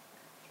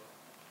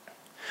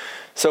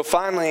 So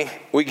finally,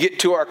 we get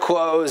to our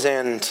close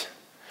and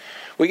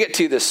we get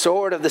to the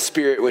sword of the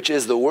Spirit, which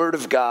is the Word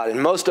of God.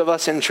 And most of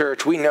us in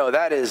church, we know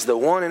that is the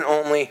one and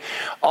only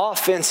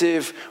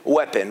offensive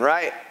weapon,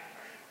 right?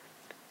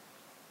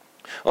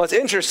 Well, it's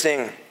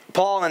interesting.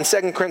 Paul in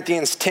 2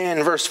 Corinthians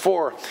 10, verse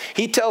 4,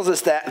 he tells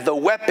us that the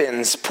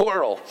weapons,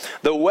 plural,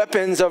 the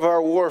weapons of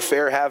our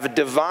warfare have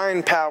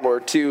divine power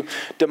to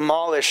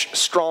demolish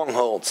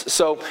strongholds.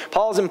 So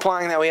Paul's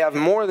implying that we have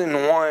more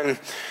than one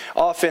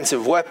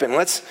offensive weapon.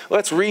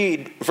 Let's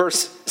read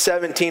verse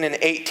 17 and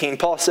 18.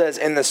 Paul says,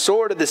 "And the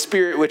sword of the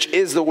Spirit, which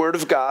is the word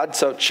of God,"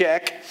 so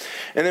check.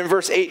 And then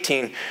verse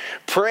 18,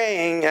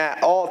 "praying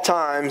at all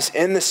times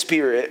in the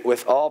Spirit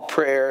with all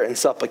prayer and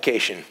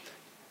supplication."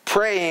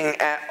 Praying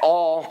at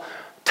all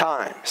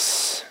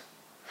times.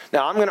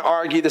 Now, I'm going to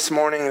argue this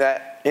morning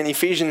that in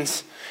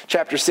Ephesians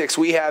chapter 6,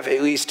 we have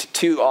at least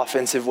two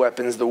offensive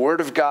weapons, the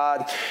Word of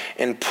God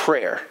and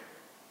prayer.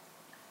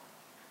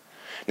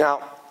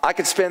 Now, I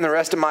could spend the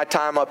rest of my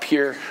time up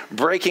here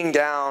breaking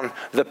down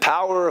the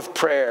power of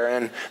prayer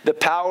and the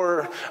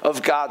power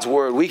of God's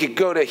Word. We could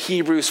go to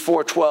Hebrews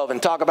 4:12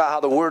 and talk about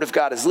how the Word of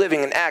God is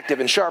living and active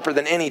and sharper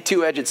than any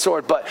two-edged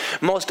sword, but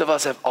most of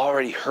us have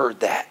already heard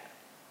that.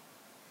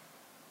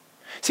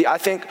 See, I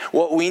think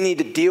what we need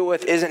to deal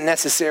with isn't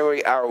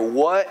necessarily our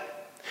what,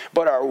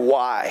 but our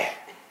why.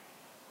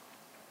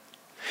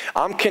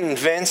 I'm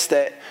convinced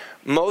that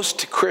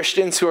most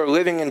Christians who are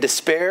living in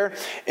despair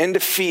and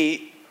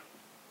defeat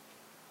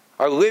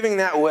are living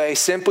that way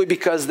simply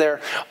because their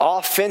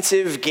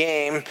offensive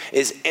game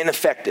is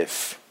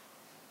ineffective.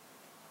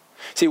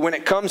 See, when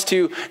it comes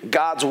to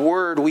God's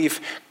Word,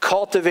 we've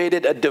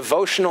cultivated a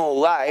devotional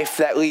life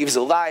that leaves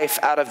life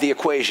out of the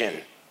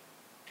equation.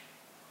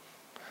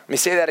 Let me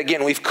say that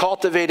again. We've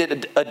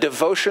cultivated a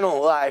devotional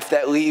life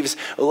that leaves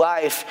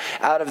life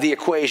out of the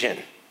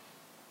equation.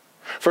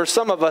 For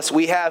some of us,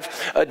 we have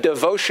a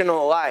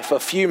devotional life, a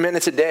few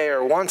minutes a day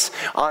or once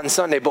on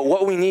Sunday, but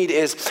what we need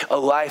is a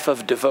life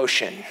of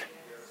devotion.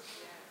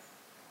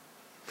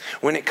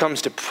 When it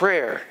comes to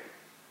prayer,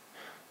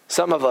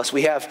 some of us,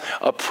 we have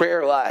a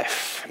prayer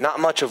life, not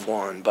much of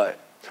one, but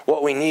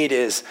what we need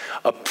is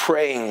a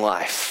praying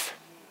life.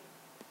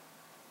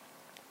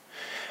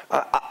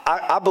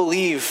 I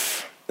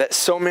believe that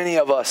so many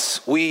of us,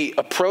 we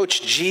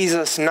approach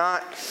Jesus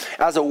not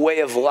as a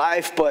way of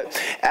life,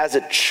 but as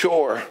a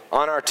chore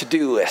on our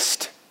to-do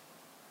list.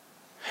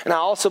 And I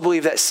also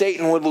believe that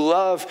Satan would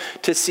love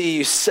to see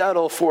you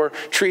settle for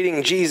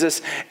treating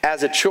Jesus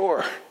as a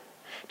chore.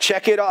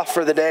 Check it off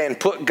for the day and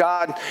put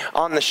God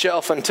on the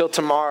shelf until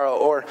tomorrow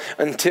or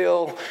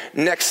until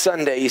next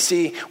Sunday. You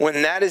see,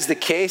 when that is the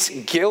case,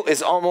 guilt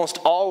is almost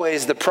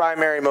always the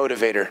primary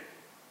motivator.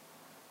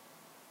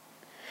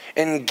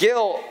 And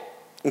guilt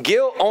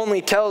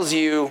only tells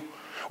you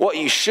what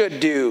you should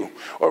do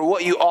or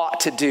what you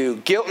ought to do.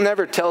 Guilt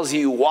never tells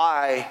you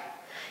why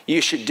you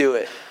should do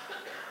it.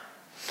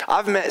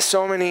 I've met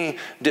so many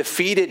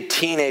defeated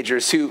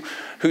teenagers who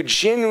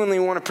genuinely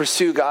want to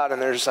pursue God,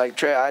 and they're just like,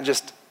 Trey, I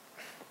just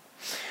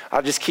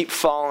keep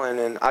falling,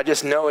 and I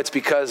just know it's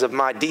because of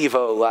my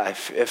Devo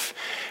life.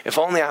 If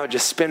only I would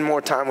just spend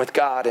more time with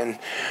God and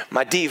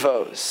my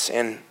Devos,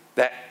 and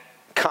that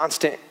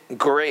constant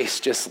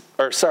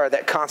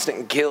that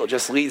constant guilt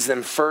just leads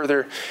them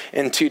further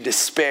into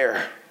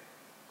despair.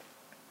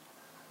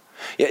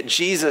 Yet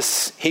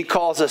Jesus, he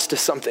calls us to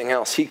something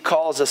else. He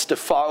calls us to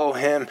follow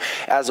him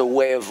as a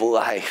way of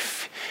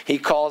life. He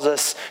calls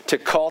us to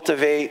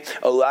cultivate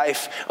a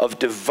life of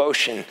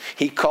devotion.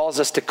 He calls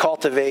us to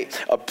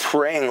cultivate a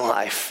praying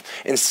life.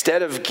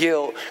 Instead of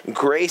guilt,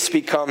 grace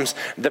becomes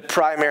the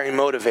primary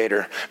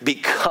motivator.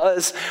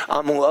 Because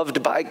I'm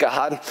loved by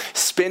God,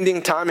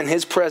 spending time in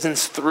his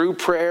presence through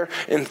prayer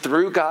and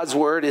through God's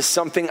word is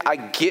something I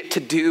get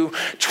to do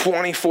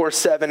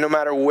 24/7 no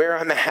matter where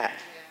I'm at.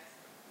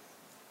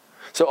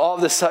 So all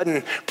of a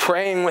sudden,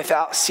 praying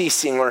without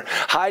ceasing or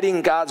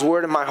hiding God's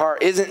word in my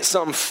heart isn't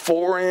some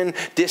foreign,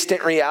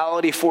 distant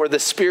reality for the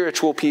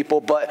spiritual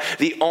people, but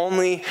the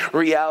only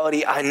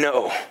reality I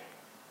know.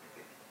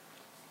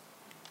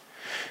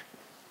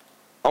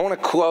 I want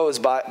to close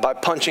by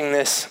punching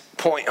this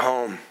point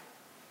home.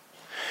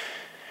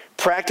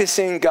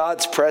 Practicing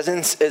God's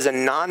presence is a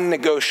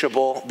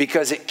non-negotiable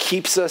because it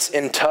keeps us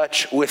in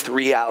touch with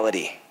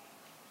reality.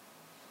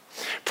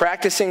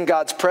 Practicing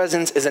God's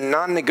presence is a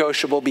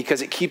non-negotiable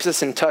because it keeps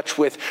us in touch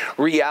with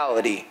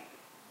reality.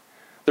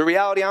 The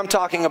reality I'm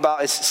talking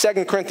about is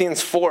 2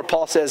 Corinthians 4.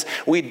 Paul says,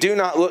 we do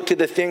not look to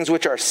the things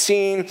which are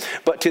seen,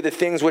 but to the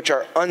things which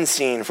are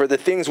unseen. For the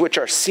things which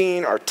are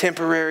seen are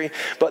temporary,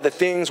 but the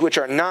things which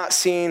are not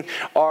seen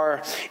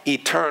are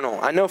eternal.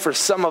 I know for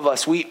some of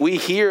us, we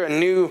hear a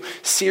new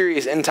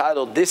series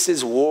entitled, This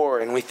is War,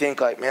 and we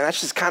think like, man,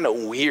 that's just kind of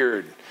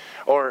weird.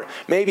 Or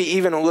maybe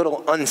even a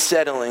little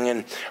unsettling.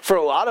 And for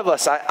a lot of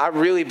us, I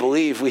really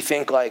believe we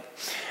think like,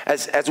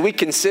 as we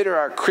consider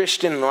our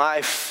Christian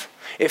life,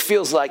 it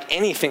feels like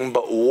anything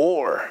but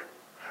war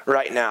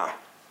right now.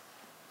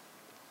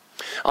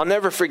 I'll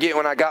never forget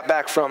when I got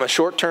back from a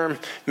short-term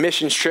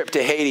missions trip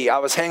to Haiti. I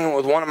was hanging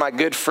with one of my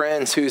good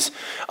friends who's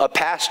a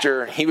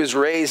pastor. He was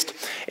raised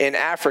in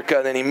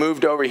Africa, then he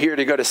moved over here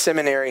to go to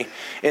seminary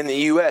in the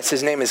U.S.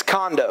 His name is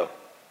Kondo.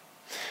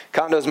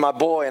 Kondo's my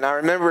boy, and I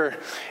remember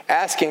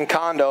asking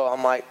Kondo,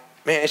 I'm like,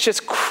 man, it's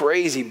just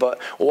crazy,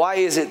 but why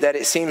is it that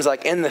it seems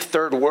like in the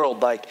third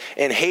world, like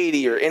in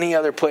Haiti or any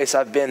other place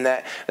I've been,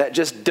 that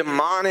just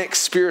demonic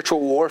spiritual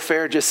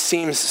warfare just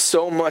seems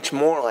so much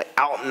more like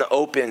out in the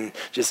open,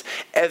 just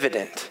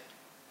evident?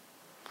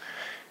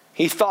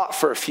 He thought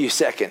for a few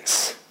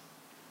seconds,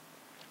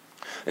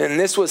 and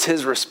this was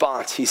his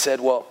response. He said,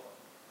 well,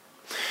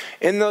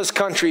 in those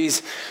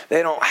countries,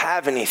 they don't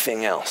have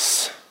anything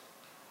else.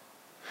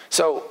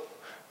 So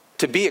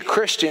to be a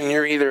Christian,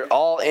 you're either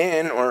all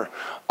in or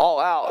all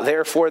out.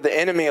 Therefore, the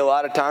enemy a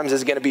lot of times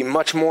is going to be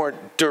much more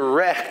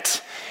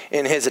direct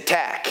in his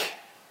attack.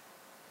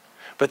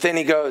 But then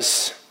he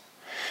goes,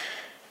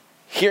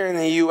 here in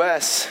the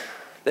U.S.,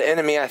 the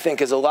enemy, I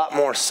think, is a lot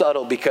more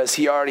subtle because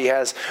he already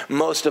has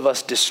most of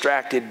us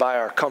distracted by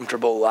our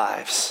comfortable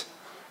lives.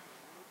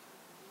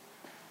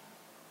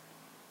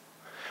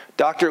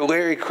 Dr.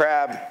 Larry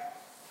Crabb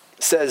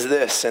says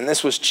this, and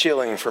this was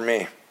chilling for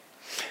me.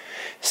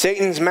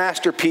 Satan's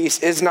masterpiece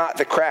is not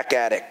the crack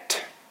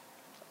addict.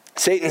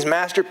 Satan's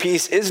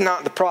masterpiece is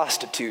not the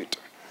prostitute.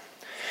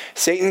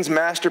 Satan's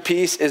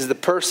masterpiece is the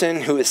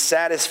person who is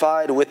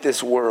satisfied with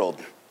this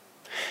world.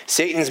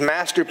 Satan's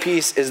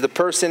masterpiece is the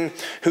person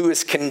who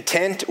is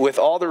content with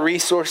all the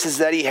resources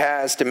that he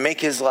has to make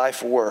his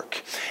life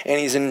work. And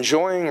he's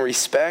enjoying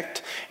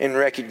respect and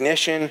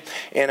recognition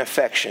and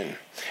affection.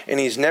 And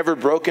he's never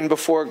broken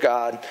before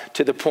God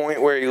to the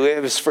point where he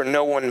lives for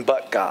no one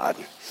but God.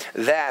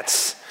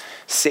 That's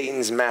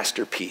Satan's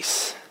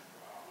masterpiece.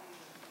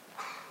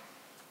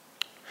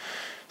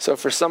 So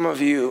for some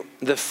of you,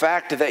 the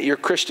fact that your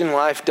Christian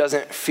life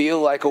doesn't feel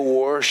like a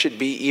war should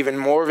be even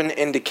more of an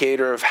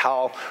indicator of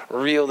how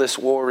real this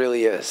war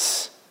really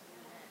is.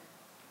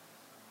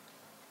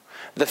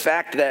 The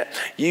fact that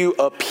you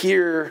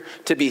appear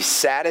to be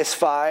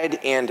satisfied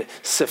and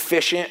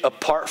sufficient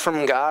apart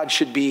from God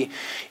should be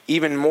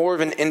even more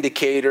of an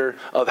indicator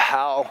of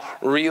how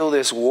real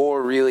this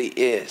war really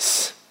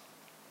is.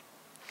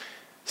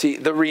 See,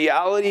 the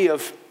reality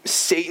of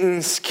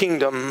Satan's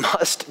kingdom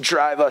must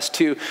drive us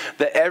to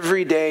the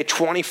everyday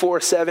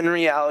 24/7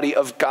 reality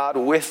of God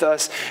with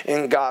us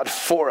and God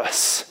for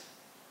us.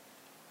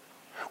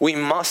 We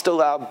must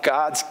allow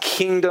God's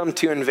kingdom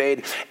to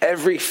invade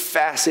every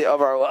facet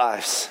of our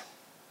lives.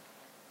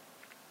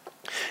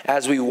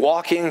 As we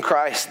walk in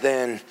Christ,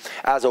 then,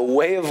 as a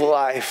way of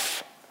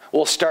life,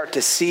 we'll start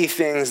to see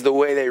things the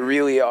way they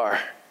really are.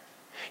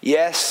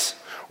 Yes,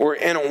 we're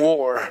in a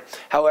war.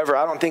 However,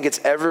 I don't think it's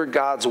ever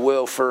God's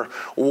will for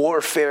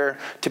warfare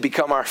to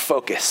become our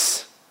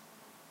focus.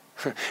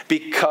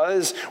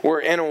 Because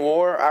we're in a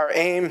war, our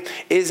aim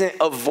isn't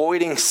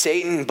avoiding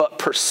Satan, but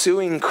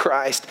pursuing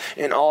Christ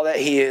in all that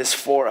he is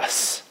for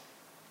us.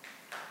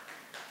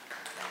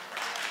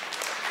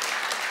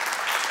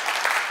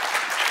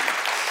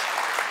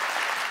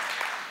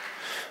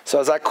 So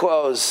as I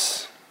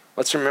close,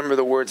 let's remember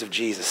the words of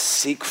Jesus.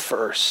 Seek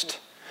first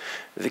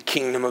the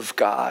kingdom of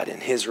God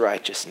and his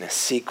righteousness.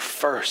 Seek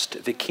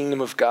first the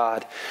kingdom of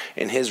God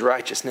and his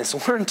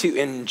righteousness. Learn to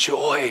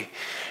enjoy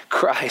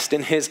Christ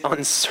and his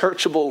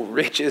unsearchable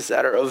riches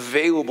that are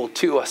available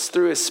to us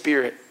through his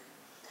Spirit.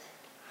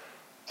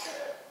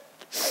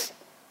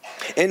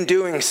 In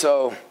doing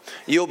so,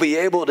 you'll be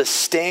able to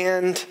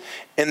stand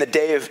in the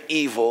day of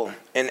evil,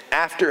 and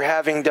after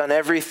having done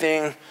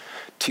everything,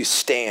 to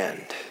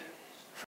stand.